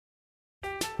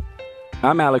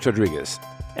I'm Alex Rodriguez.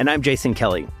 And I'm Jason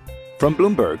Kelly. From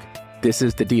Bloomberg, this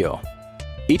is The Deal.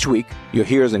 Each week, you'll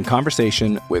hear us in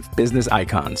conversation with business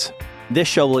icons. This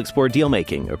show will explore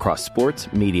deal-making across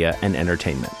sports, media, and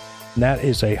entertainment. That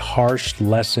is a harsh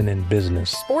lesson in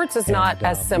business. Sports is not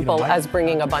as simple as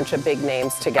bringing a bunch of big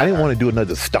names together. I didn't want to do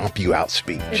another stomp you out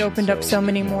speech. It opened up so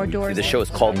many more doors. The show is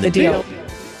called The Deal.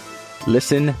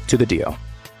 Listen to The Deal.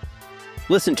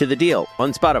 Listen to The Deal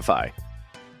on Spotify.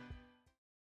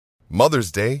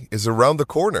 Mother's Day is around the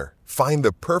corner. Find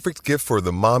the perfect gift for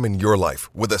the mom in your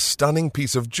life with a stunning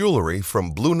piece of jewelry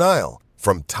from Blue Nile.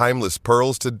 From timeless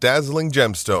pearls to dazzling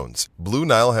gemstones, Blue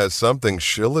Nile has something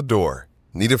she'll adore.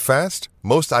 Need it fast?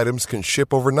 Most items can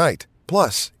ship overnight.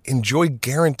 Plus, enjoy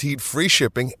guaranteed free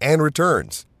shipping and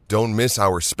returns. Don't miss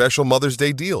our special Mother's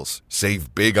Day deals.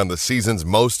 Save big on the season's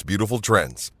most beautiful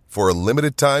trends. For a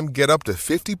limited time, get up to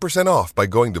 50% off by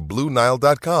going to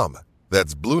BlueNile.com.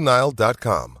 That's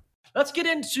BlueNile.com. Let's get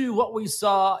into what we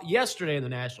saw yesterday in the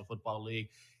National Football League.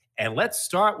 And let's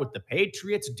start with the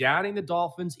Patriots downing the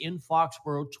Dolphins in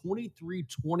Foxborough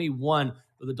 23-21.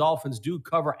 The Dolphins do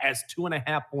cover as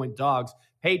 2.5-point dogs.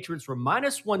 Patriots were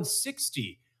minus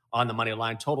 160 on the money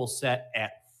line. Total set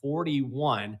at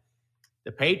 41.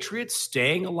 The Patriots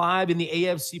staying alive in the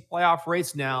AFC playoff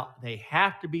race. Now, they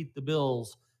have to beat the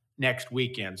Bills next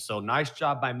weekend. So nice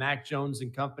job by Mac Jones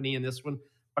and company in this one.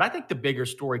 But I think the bigger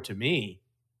story to me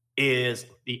is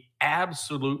the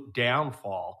absolute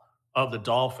downfall of the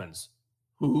Dolphins,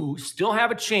 who still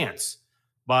have a chance,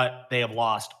 but they have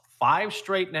lost 5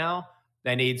 straight now.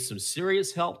 They need some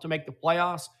serious help to make the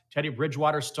playoffs. Teddy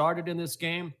Bridgewater started in this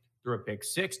game, threw a pick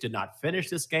 6, did not finish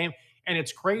this game. And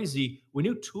it's crazy. We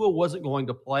knew Tua wasn't going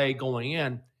to play going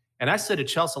in. And I said to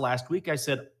Chelsea last week, I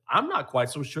said, I'm not quite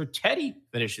so sure Teddy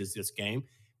finishes this game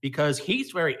because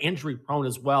he's very injury prone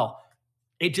as well.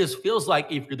 It just feels like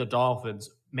if you're the Dolphins,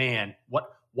 man,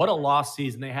 what a lost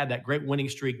season. They had that great winning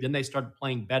streak. Then they started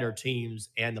playing better teams,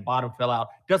 and the bottom fell out.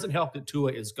 Doesn't help that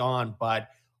Tua is gone, but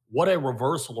what a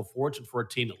reversal of fortune for a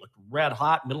team that looked red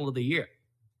hot middle of the year.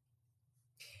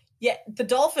 Yeah, the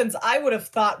Dolphins, I would have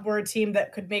thought, were a team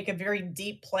that could make a very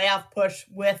deep playoff push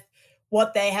with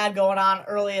what they had going on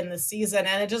early in the season.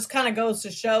 And it just kind of goes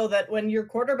to show that when your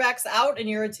quarterback's out and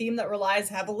you're a team that relies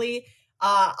heavily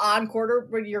on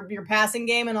your passing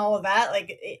game and all of that,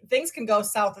 things can go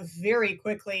south very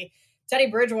quickly. Teddy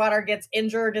Bridgewater gets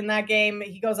injured in that game.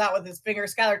 He goes out with his finger.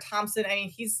 Skylar Thompson,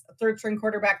 he's a third-string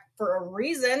quarterback for a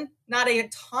reason. Not a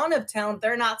ton of talent.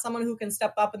 They're not someone who can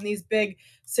step up in these big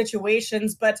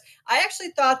situations. But I actually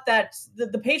thought that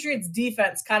the Patriots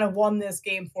defense kind of won this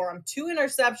game for them. 2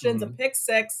 interceptions, a pick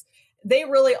 6. They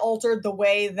really altered the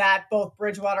way that both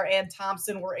Bridgewater and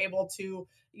Thompson were able to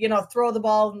throw the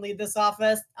ball and lead this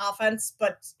offense.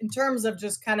 But in terms of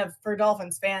just kind of for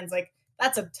Dolphins fans,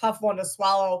 that's a tough one to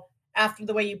swallow after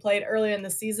the way you played earlier in the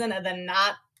season and then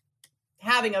not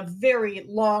having a very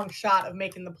long shot of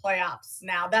making the playoffs.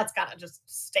 Now that's got to just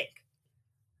stink.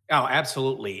 Oh,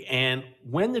 absolutely. And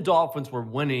when the Dolphins were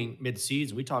winning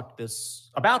midseason, we talked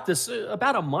about this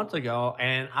about a month ago.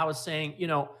 And I was saying,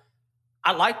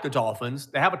 I like the Dolphins.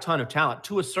 They have a ton of talent.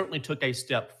 Tua certainly took a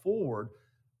step forward.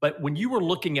 But when you were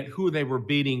looking at who they were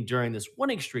beating during this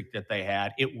winning streak that they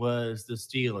had, it was the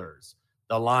Steelers,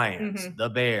 the Lions, the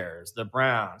Bears, the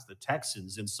Browns, the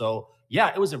Texans. And so,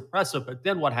 yeah, it was impressive. But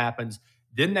then what happens?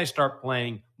 Then they start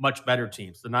playing much better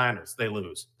teams. The Niners, they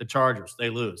lose. The Chargers, they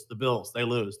lose. The Bills, they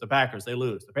lose. The Packers, they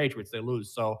lose. The Patriots, they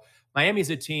lose. So Miami's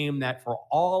a team that for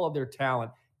all of their talent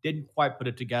didn't quite put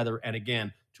it together. And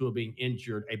again, Tua being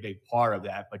injured, a big part of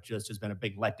that, but just has been a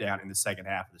big letdown in the second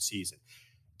half of the season.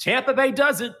 Tampa Bay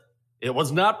does it. It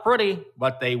was not pretty,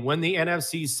 but they win the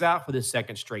NFC South for the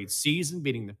second straight season,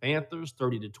 beating the Panthers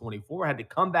 30-24. Had to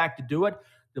come back to do it.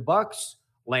 The Bucs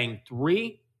laying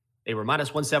 3. They were minus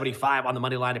 175 on the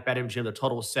money line at BetMGM. The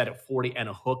total was set at 40 and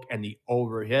a hook and the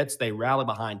over hits. They rally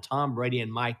behind Tom Brady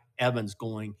and Mike Evans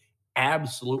going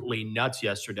absolutely nuts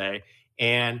yesterday.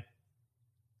 And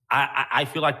I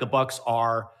feel like the Bucs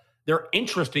they're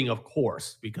interesting, of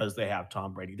course, because they have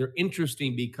Tom Brady. They're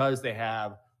interesting because they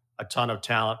have a ton of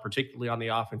talent, particularly on the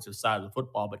offensive side of the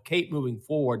football. But Kate, moving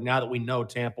forward, now that we know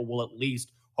Tampa will at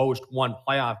least host one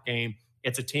playoff game,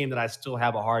 it's a team that I still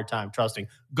have a hard time trusting.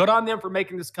 Good on them for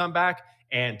making this comeback.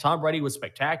 And Tom Brady was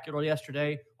spectacular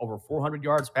yesterday, over 400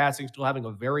 yards passing, still having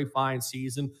a very fine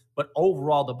season. But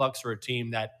overall, the Bucs are a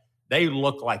team that they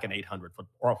look like an 800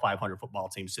 or a 500 football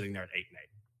team sitting there at 8-8.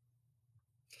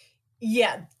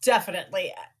 Yeah,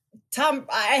 definitely. Tom,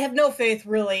 I have no faith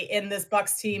really in this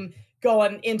Bucs team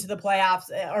going into the playoffs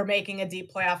or making a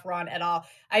deep playoff run at all.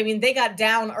 I mean, they got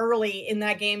down early in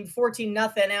that game,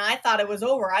 14-0, and I thought it was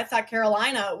over. I thought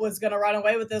Carolina was going to run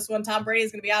away with this one. Tom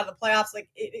Brady's going to be out of the playoffs. Like,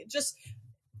 it just –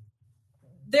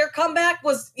 their comeback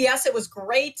was, yes, it was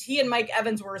great. He and Mike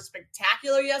Evans were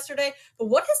spectacular yesterday. But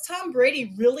what has Tom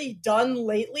Brady really done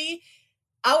lately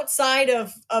outside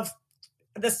of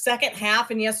the second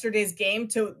half in yesterday's game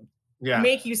to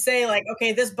make you say, like,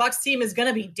 okay, this Bucs team is going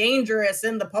to be dangerous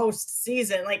in the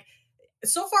postseason? Like,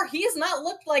 so far, he has not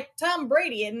looked like Tom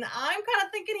Brady. And I'm kind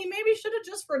of thinking he maybe should have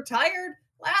just retired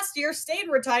last year, stayed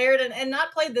retired, and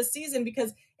not played this season,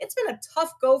 because it's been a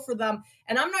tough go for them.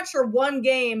 And I'm not sure one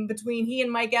game between he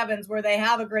and Mike Evans where they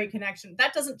have a great connection,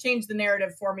 that doesn't change the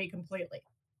narrative for me completely.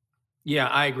 Yeah,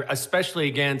 I agree, especially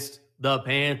against the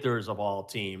Panthers of all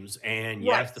teams. And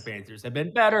yes, the Panthers have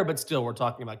been better, but still we're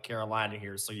talking about Carolina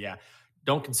here. So yeah,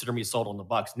 don't consider me sold on the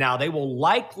Bucs. Now they will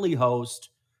likely host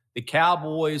the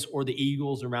Cowboys or the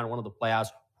Eagles around one of the playoffs,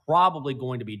 probably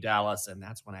going to be Dallas, and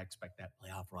that's when I expect that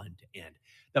playoff run to end.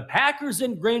 The Packers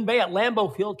in Green Bay at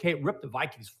Lambeau Field, Kate, ripped the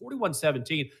Vikings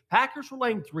 41-17. Packers were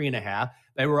laying 3.5.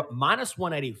 They were minus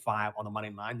 185 on the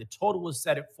money line. The total was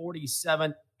set at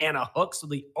 47 and a hook, so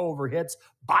the over hits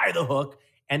by the hook.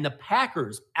 And the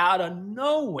Packers, out of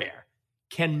nowhere,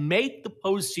 can make the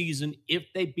postseason if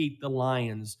they beat the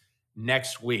Lions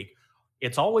next week.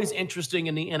 It's always interesting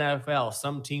in the NFL.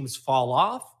 Some teams fall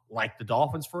off, like the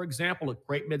Dolphins, for example, looked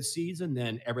great midseason,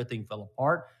 then everything fell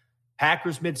apart.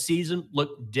 Packers midseason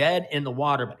looked dead in the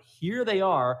water, but here they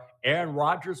are. Aaron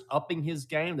Rodgers upping his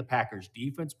game. The Packers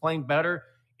defense playing better.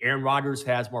 Aaron Rodgers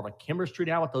has more of a chemistry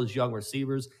now with those young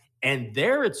receivers. And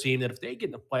they're a team that if they get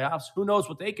in the playoffs, who knows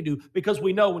what they can do? Because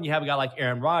we know when you have a guy like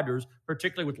Aaron Rodgers,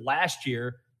 particularly with last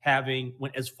year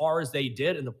went as far as they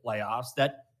did in the playoffs,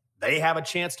 that they have a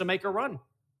chance to make a run.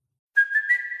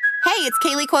 Hey, it's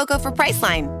Kaylee Cuoco for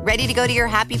Priceline. Ready to go to your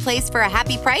happy place for a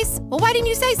happy price? Well, why didn't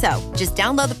you say so? Just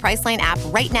download the Priceline app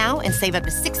right now and save up to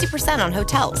 60% on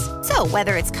hotels. So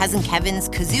whether it's Cousin Kevin's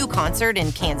Kazoo Concert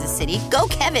in Kansas City, go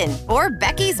Kevin, or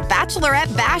Becky's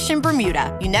Bachelorette Bash in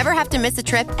Bermuda, you never have to miss a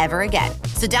trip ever again.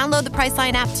 So download the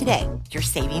Priceline app today. Your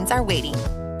savings are waiting.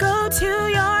 Go to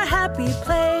your happy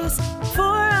place for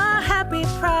a happy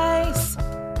price.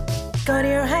 Go to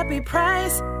your happy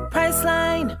price,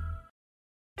 Priceline.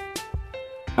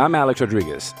 I'm Alex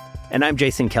Rodriguez. And I'm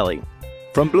Jason Kelly.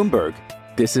 From Bloomberg,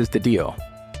 this is The Deal.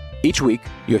 Each week,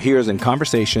 you'll hear us in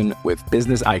conversation with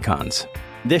business icons.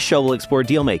 This show will explore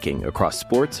deal-making across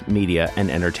sports, media, and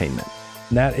entertainment.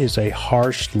 That is a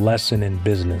harsh lesson in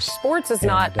business. Sports is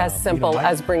not as simple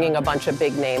as bringing a bunch of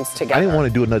big names together. I didn't want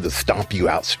to do another stomp you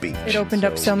out speech. It opened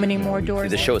up so many more doors.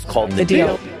 The show is called The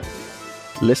Deal.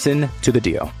 Listen to The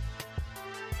Deal.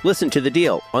 Listen to The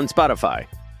Deal on Spotify.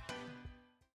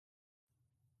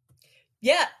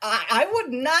 Yeah, I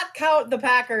would not count the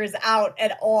Packers out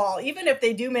at all, even if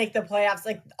they do make the playoffs.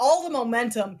 Like, all the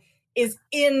momentum is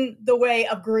in the way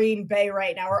of Green Bay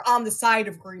right now, or on the side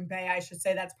of Green Bay, I should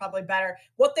say. That's probably better.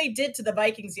 What they did to the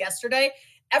Vikings yesterday,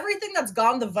 everything that's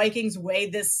gone the Vikings' way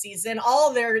this season,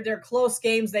 all their close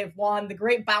games they've won, the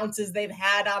great bounces they've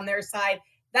had on their side,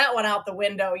 that went out the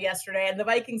window yesterday, and the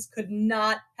Vikings could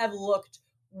not have looked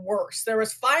worse. There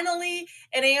was finally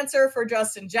an answer for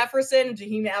Justin Jefferson,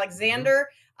 Jaheim Alexander,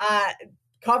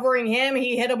 covering him.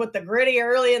 He hit him with the gritty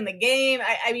early in the game.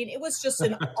 I mean, it was just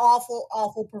an awful,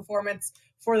 awful performance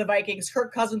for the Vikings.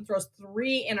 Kirk Cousins throws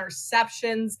 3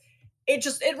 interceptions. It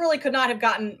really could not have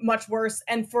gotten much worse.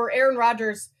 And for Aaron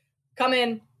Rodgers, come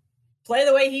in, play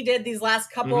the way he did these last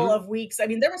couple of weeks. I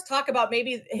mean, there was talk about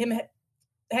maybe him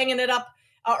hanging it up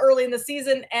early in the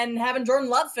season and having Jordan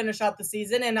Love finish out the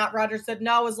season. And Rodgers said,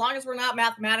 no, as long as we're not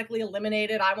mathematically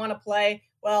eliminated, I want to play.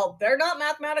 Well, they're not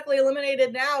mathematically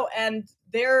eliminated now, and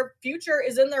their future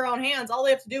is in their own hands. All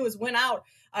they have to do is win out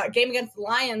a game against the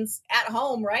Lions at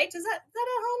home, right? Is that at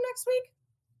home next week?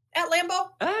 At Lambeau?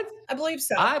 I believe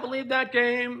so. I believe that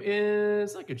game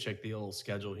is, I could check the old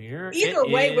schedule here. Either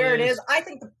way, where it is, I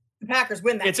think the Packers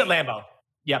win that It's game. at Lambeau.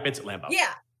 Yep, it's at Lambeau.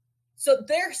 Yeah. So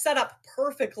they're set up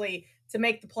perfectly to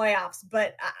make the playoffs.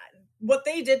 But what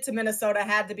they did to Minnesota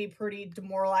had to be pretty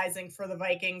demoralizing for the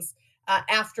Vikings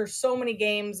after so many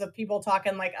games of people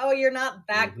talking like, oh, you're not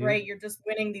that great. You're just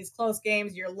winning these close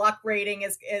games. Your luck rating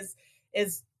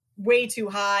is way too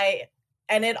high.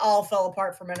 And it all fell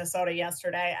apart for Minnesota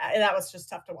yesterday. That was just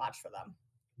tough to watch for them.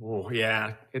 Oh,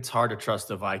 yeah. It's hard to trust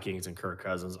the Vikings and Kirk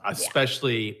Cousins,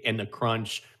 especially in the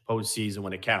crunch postseason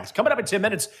when it counts. Coming up in 10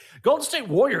 minutes, Golden State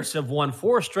Warriors have won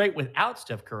 4 straight without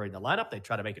Steph Curry in the lineup. They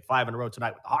try to make it 5 in a row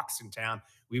tonight with the Hawks in town.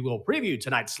 We will preview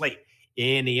tonight's slate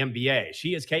in the NBA.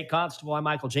 She is Kate Constable. I'm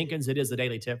Michael Jenkins. It is the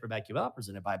Daily Tip for BetQL,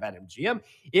 presented by BetMGM.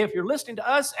 If you're listening to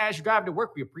us as you're driving to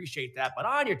work, we appreciate that. But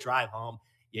on your drive home,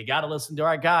 you got to listen to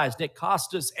our guys, Nick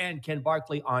Costas and Ken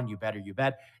Barkley on You Better You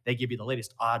Bet. They give you the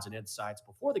latest odds and insights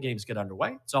before the games get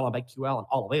underway. It's all on BetQL and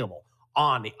all available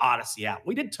on the Odyssey app.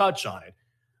 We did touch on it.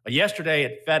 But yesterday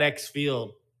at FedEx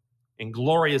Field in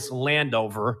glorious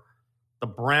Landover, the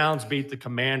Browns beat the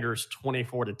Commanders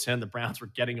 24-10. The Browns were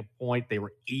getting a point. They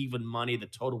were even money. The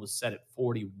total was set at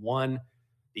 41.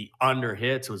 The under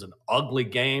hits. It was an ugly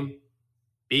game.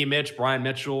 B-Mitch, Brian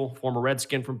Mitchell, former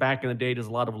Redskin from back in the day, does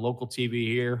a lot of local TV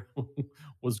here,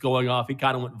 was going off. He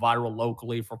kind of went viral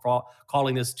locally for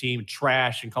calling this team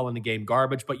trash and calling the game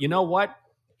garbage. But you know what?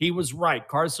 He was right.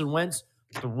 Carson Wentz,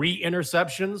 3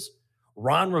 interceptions.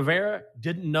 Ron Rivera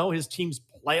didn't know his team's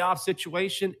playoff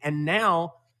situation. And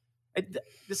now,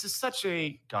 this is such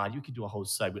a, God, you could do a whole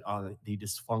segment on the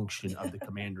dysfunction of the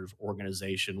Commanders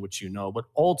organization, which you know. But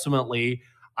ultimately,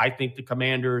 I think the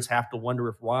Commanders have to wonder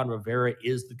if Ron Rivera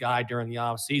is the guy during the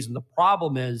offseason. The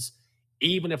problem is,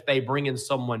 even if they bring in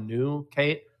someone new,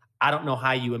 Kate, I don't know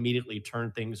how you immediately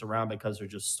turn things around because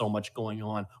there's just so much going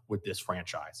on with this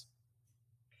franchise.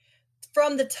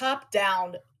 From the top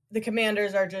down, the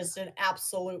Commanders are just an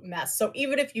absolute mess. So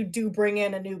even if you do bring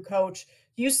in a new coach,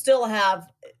 you still have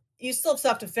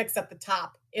stuff to fix at the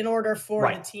top in order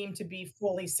for the team to be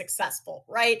fully successful,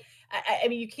 right? I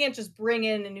mean, you can't just bring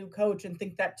in a new coach and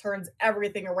think that turns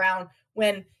everything around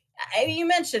when, I mean, you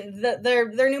mentioned that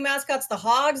their new mascots, the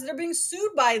Hogs, they're being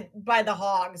sued by the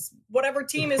Hogs, whatever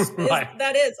team is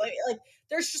that is. Like,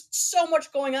 there's just so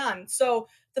much going on. So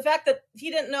the fact that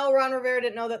Ron Rivera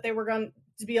didn't know that they were going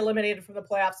to be eliminated from the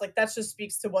playoffs, like that just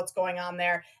speaks to what's going on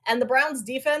there. And the Browns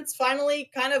defense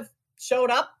finally kind of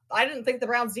showed up. I didn't think the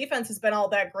Browns defense has been all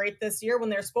that great this year when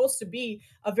they're supposed to be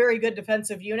a very good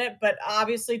defensive unit, but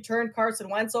obviously turned Carson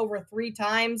Wentz over 3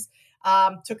 times,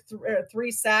 took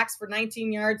 3 sacks for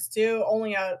 19 yards too,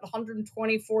 only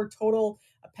 124 total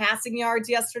passing yards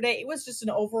yesterday. It was just an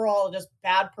overall just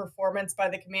bad performance by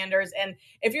the Commanders. And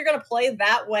if you're going to play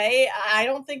that way, I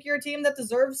don't think you're a team that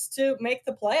deserves to make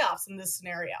the playoffs in this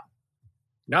scenario.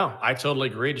 No, I totally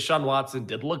agree. Deshaun Watson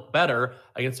did look better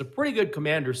against a pretty good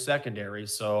Commanders secondary,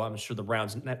 so I'm sure the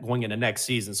Browns going into next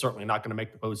season, certainly not going to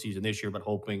make the postseason this year, but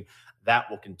hoping that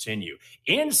will continue.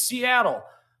 In Seattle,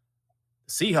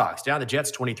 Seahawks down the Jets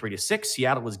 23-6.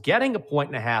 Seattle was getting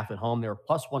 1.5 at home. They were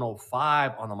plus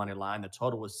 105 on the money line. The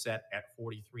total was set at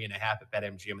 43.5 at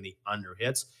BetMGM, and the under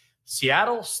hits.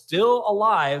 Seattle still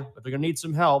alive, but they're going to need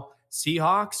some help.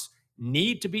 Seahawks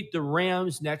need to beat the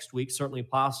Rams next week, certainly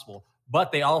possible.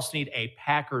 But they also need a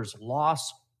Packers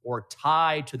loss or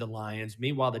tie to the Lions.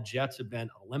 Meanwhile, the Jets have been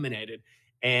eliminated.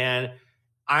 And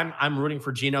I'm rooting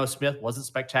for Geno Smith. Wasn't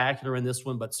spectacular in this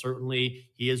one, but certainly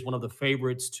he is one of the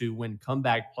favorites to win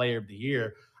Comeback Player of the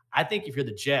Year. I think if you're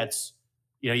the Jets,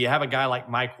 you have a guy like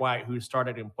Mike White who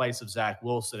started in place of Zach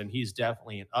Wilson, and he's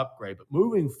definitely an upgrade. But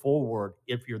moving forward,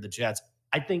 if you're the Jets,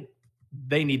 I think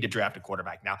they need to draft a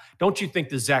quarterback now. Don't you think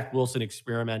the Zach Wilson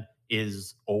experiment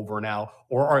is over now?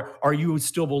 Or are you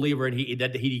still a believer in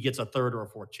that he gets a 3rd or a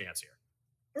 4th chance here?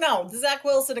 No, the Zach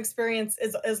Wilson experience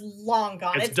is long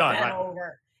gone. It's done, right?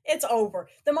 Over. It's over.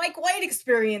 The Mike White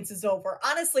experience is over.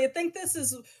 Honestly, I think this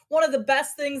is one of the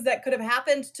best things that could have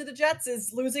happened to the Jets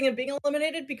is losing and being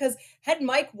eliminated, because had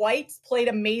Mike White played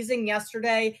amazing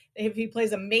yesterday, if he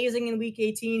plays amazing in week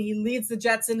 18, he leads the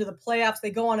Jets into the playoffs,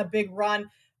 they go on a big run.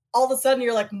 All of a sudden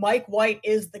you're like, Mike White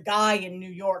is the guy in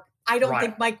New York. I don't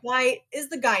think Mike White is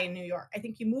the guy in New York. I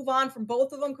think you move on from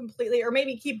both of them completely, or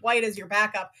maybe keep White as your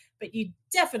backup, but you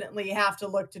definitely have to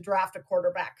look to draft a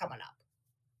quarterback coming up.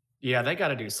 Yeah, they got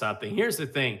to do something. Here's the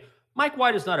thing. Mike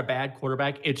White is not a bad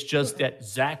quarterback. It's just that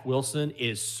Zach Wilson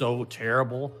is so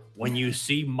terrible. When you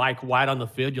see Mike White on the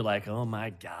field, you're like, oh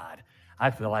my God, I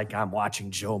feel like I'm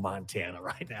watching Joe Montana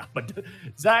right now. But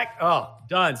Zach,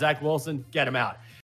 done. Zach Wilson, get him out.